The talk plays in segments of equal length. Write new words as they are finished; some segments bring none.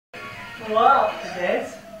Wow,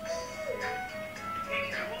 this.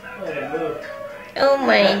 Oh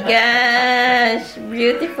my gosh,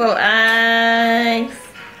 beautiful eyes.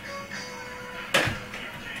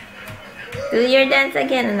 Do your dance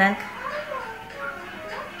again, anak.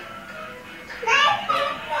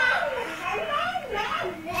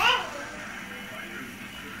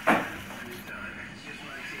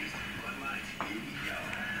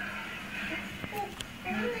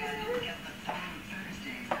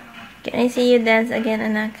 Can I see you dance again,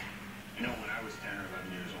 anak?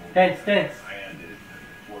 Dance, dance.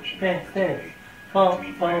 Dance, dance.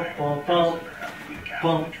 Bum, bum, bum, bum.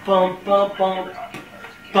 Bum, bum, bum, bum.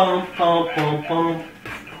 Bum, bum, bum, bum.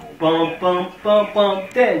 Bum, bum, bum, bum.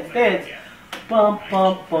 Dance, dance. Bum,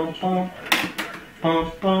 bum, bum, bum.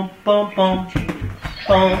 Bum, bum, bum, bum.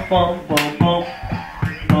 Bum, bum, bum, bum.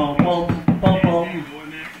 Bum, bum, bum, bum.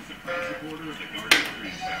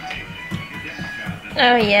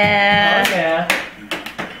 Oh yeah. Oh yeah.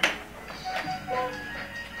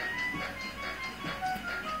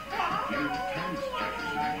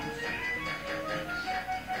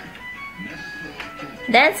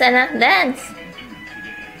 Dance, anak, dance.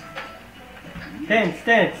 Dance,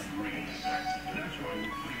 dance.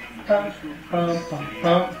 Bum, bum, bum,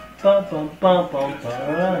 bum. Bum, bum, bum, bum,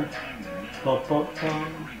 bum. Bum, bum, bum,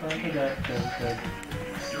 bum, bum, bum.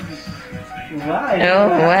 Wow. Oh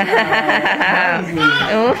wow.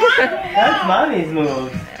 Oh. That's mommy's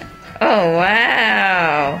move. Oh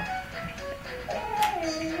wow.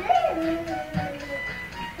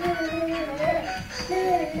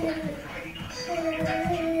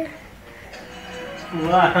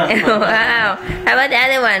 Wow. Wow. How about the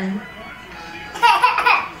other one?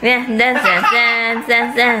 Yeah, dance, dance, dance,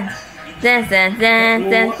 dance, dance, dance, dance, dance,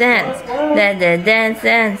 dance, dance, dance, dance,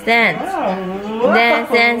 dance, dance, dance, dance,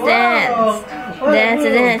 dance,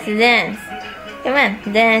 dance, dance. Come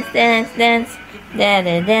on, dance, dance, dance,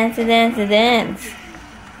 dance, dance, dance, dance.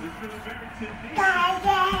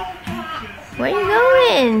 Where you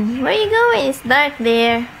going? Where you going? It's dark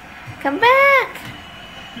there. Come back.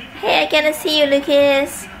 Hey, I cannot see you,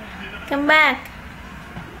 Lucas. Come back.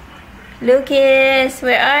 Lucas,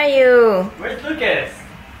 where are you? Where's Lucas?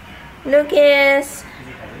 Lucas,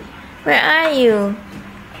 where are you?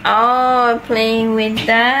 Oh, playing with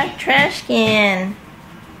the trash can.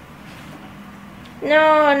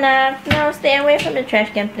 No, no, stay away from the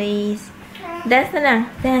trash can, please. Dance na lang.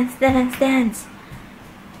 Dance, dance, dance.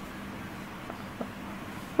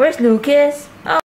 Where's Lucas? Oh.